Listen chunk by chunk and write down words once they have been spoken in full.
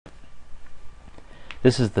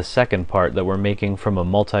This is the second part that we're making from a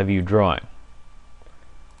multi-view drawing.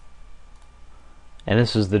 And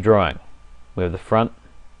this is the drawing. We have the front,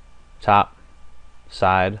 top,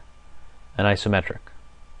 side, and isometric.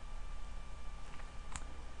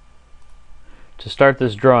 To start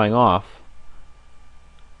this drawing off,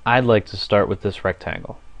 I'd like to start with this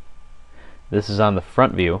rectangle. This is on the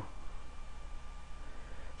front view,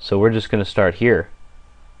 so we're just going to start here.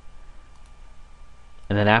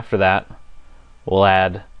 And then after that, we'll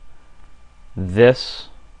add this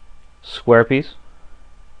square piece,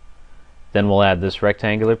 then we'll add this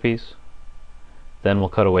rectangular piece, then we'll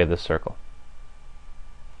cut away this circle.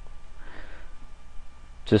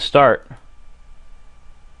 To start,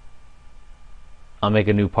 I'll make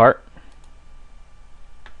a new part.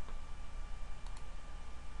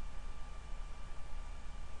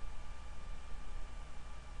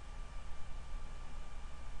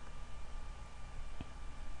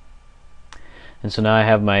 And so now I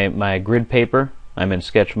have my grid paper. I'm in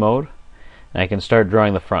sketch mode, and I can start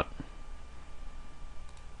drawing the front.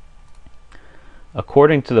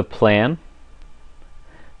 According to the plan,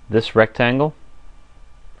 this rectangle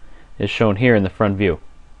is shown here in the front view.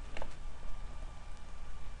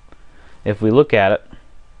 If we look at it,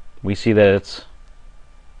 we see that it's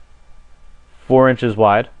 4 inches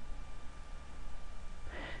wide,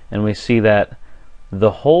 and we see that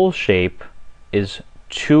the whole shape is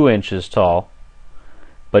 2 inches tall,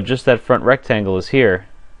 but just that front rectangle is here,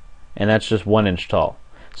 and that's just 1 inch tall.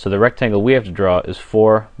 So the rectangle we have to draw is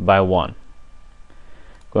 4 by 1.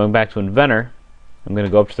 Going back to Inventor, I'm going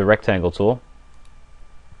to go up to the rectangle tool.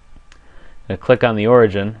 I'm going to click on the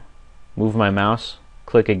origin, move my mouse,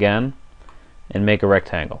 click again, and make a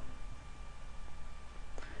rectangle.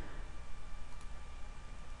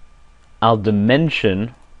 I'll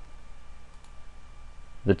dimension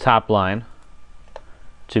the top line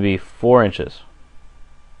to be 4 inches.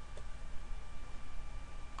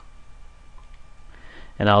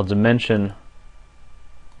 And I'll dimension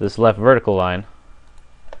this left vertical line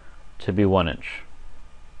to be 1 inch.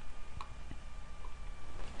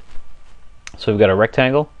 So we've got a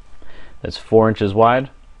rectangle that's 4 inches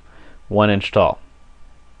wide, 1 inch tall.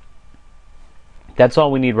 That's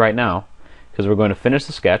all we need right now, because we're going to finish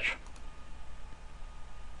the sketch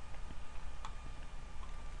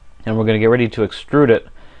and we're going to get ready to extrude it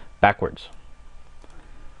backwards.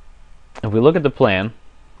 If we look at the plan,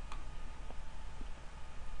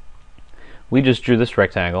 we just drew this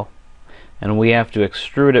rectangle, and we have to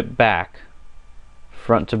extrude it back,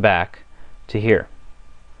 front to back, to here.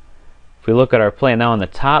 If we look at our plan now on the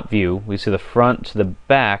top view, we see the front to the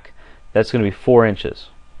back, that's going to be 4 inches.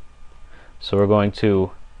 So we're going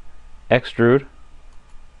to extrude.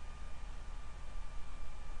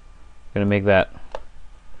 We're going to make that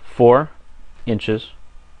 4 inches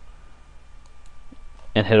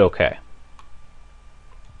and hit OK.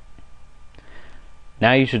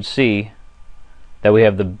 Now you should see that we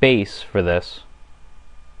have the base for this,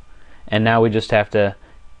 and now we just have to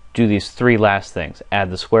do these 3 last things.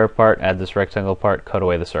 Add the square part, add this rectangle part, cut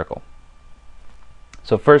away the circle.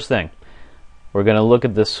 So first thing, we're going to look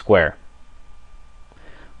at this square.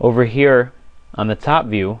 Over here on the top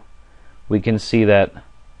view, we can see that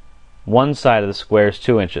one side of the square is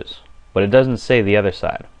 2 inches, but it doesn't say the other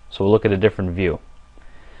side. So we'll look at a different view.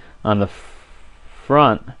 On the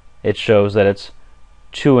front, it shows that it's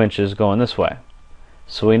 2 inches going this way.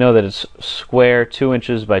 So we know that it's square 2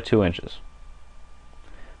 inches by 2 inches.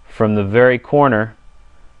 From the very corner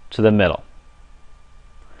to the middle.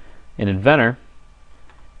 In Inventor,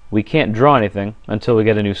 we can't draw anything until we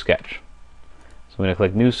get a new sketch. So I'm going to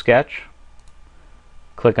click New Sketch,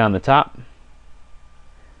 click on the top,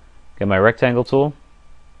 get my rectangle tool,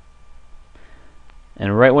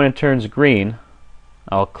 and right when it turns green,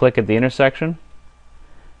 I'll click at the intersection,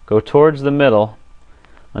 go towards the middle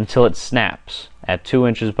until it snaps at 2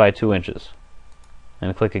 inches by 2 inches,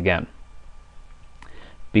 and click again.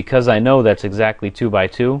 Because I know that's exactly 2 by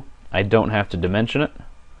 2, I don't have to dimension it.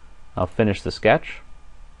 I'll finish the sketch.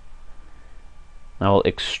 I will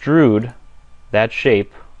extrude that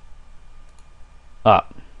shape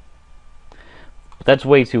up. But that's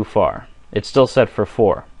way too far. It's still set for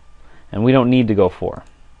 4, and we don't need to go 4.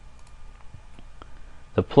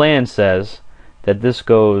 The plan says that this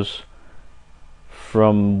goes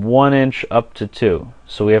from 1 inch up to 2.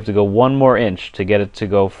 So we have to go 1 more inch to get it to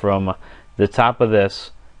go from the top of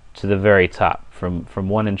this to the very top, from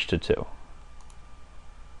 1 inch to 2.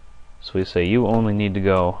 So we say you only need to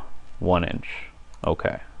go 1 inch.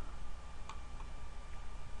 Okay.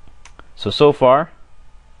 So far,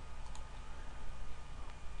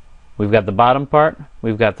 we've got the bottom part,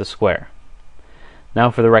 we've got the square.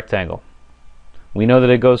 Now for the rectangle. We know that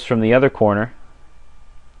it goes from the other corner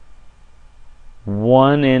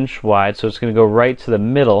 1 inch wide, so it's going to go right to the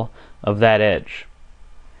middle of that edge.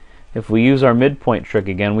 If we use our midpoint trick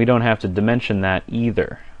again, we don't have to dimension that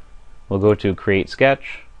either. We'll go to Create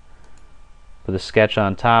Sketch, put the sketch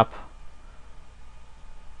on top,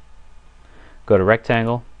 go to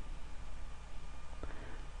Rectangle,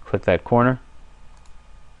 click that corner,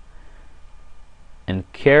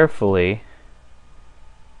 and carefully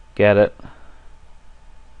get it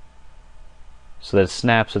so that it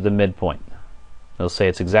snaps at the midpoint. It'll say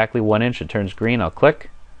it's exactly 1 inch, it turns green, I'll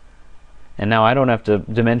click, and now I don't have to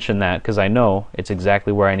dimension that because I know it's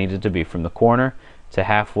exactly where I need it to be, from the corner to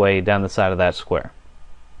halfway down the side of that square.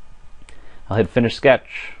 I'll hit Finish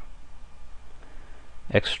Sketch,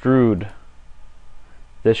 extrude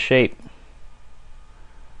this shape,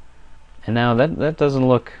 and now that doesn't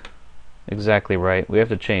look exactly right. We have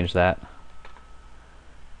to change that.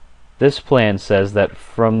 This plan says that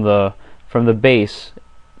from the base,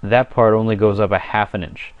 that part only goes up a ½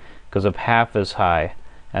 inch, goes up half as high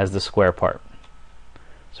as the square part.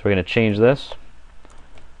 So we're going to change this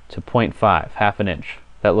to 0.5, ½ inch.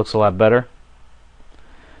 That looks a lot better.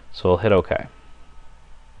 So we'll hit OK.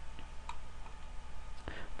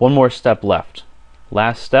 One more step left.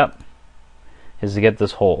 Last step is to get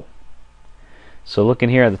this hole. So looking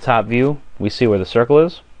here at the top view, we see where the circle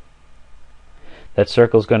is. That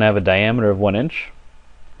circle is going to have a diameter of 1 inch.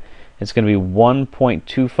 It's going to be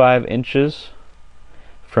 1.25 inches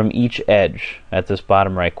from each edge at this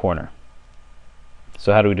bottom right corner.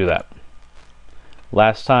 So how do we do that?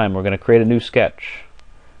 Last time, we're going to create a new sketch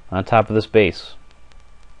on top of this base.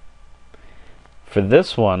 For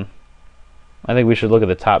this one, I think we should look at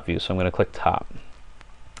the top view, so I'm going to click Top.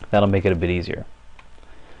 That'll make it a bit easier.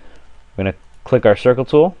 We're going to click our circle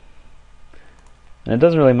tool, and it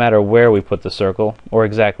doesn't really matter where we put the circle or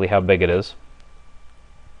exactly how big it is,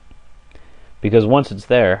 because once it's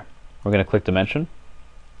there, we're going to click Dimension.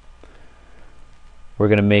 We're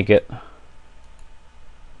going to make it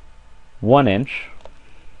 1 inch,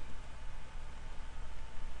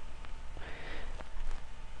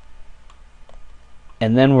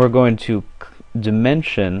 and then we're going to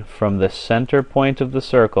dimension from the center point of the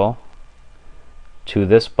circle to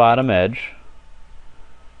this bottom edge.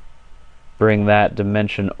 Bring that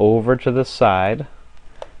dimension over to the side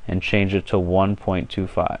and change it to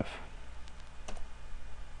 1.25.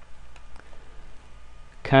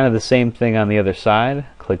 Kind of the same thing on the other side.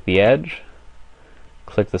 Click the edge,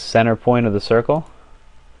 click the center point of the circle,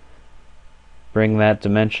 bring that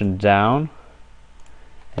dimension down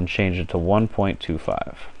and change it to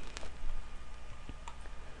 1.25.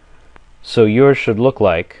 So yours should look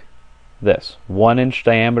like this: 1 inch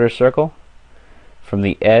diameter circle. From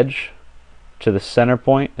the edge to the center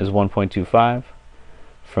point is 1.25.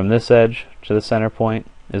 From this edge to the center point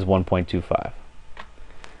is 1.25.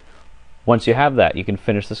 Once you have that, you can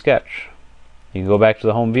finish the sketch. You can go back to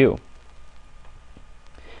the home view.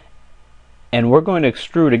 And we're going to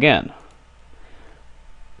extrude again.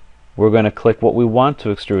 We're going to click what we want to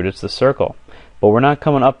extrude. It's the circle. But we're not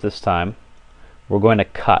coming up this time. We're going to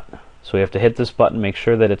cut. So we have to hit this button, make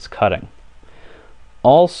sure that it's cutting.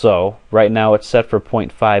 Also, right now it's set for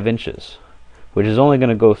 0.5 inches, which is only going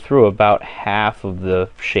to go through about half of the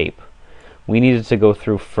shape. We need it to go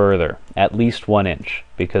through further, at least 1 inch,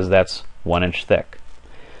 because that's 1 inch thick.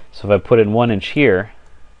 So if I put in 1 inch here,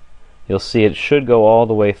 you'll see it should go all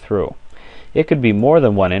the way through. It could be more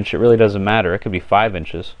than 1 inch, it really doesn't matter. It could be 5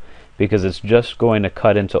 inches, because it's just going to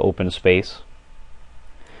cut into open space.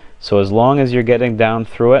 So as long as you're getting down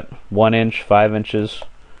through it, 1 inch, 5 inches,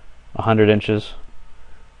 100 inches,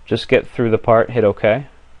 just get through the part, hit OK,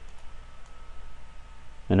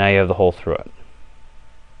 and now you have the hole through it.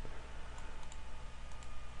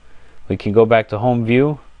 We can go back to home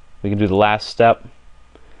view. We can do the last step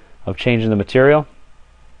of changing the material.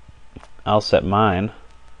 I'll set mine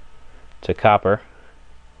to copper,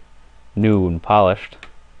 new and polished,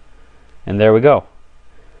 and there we go.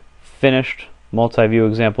 Finished Multiview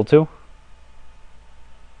example 2,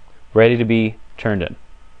 ready to be turned in.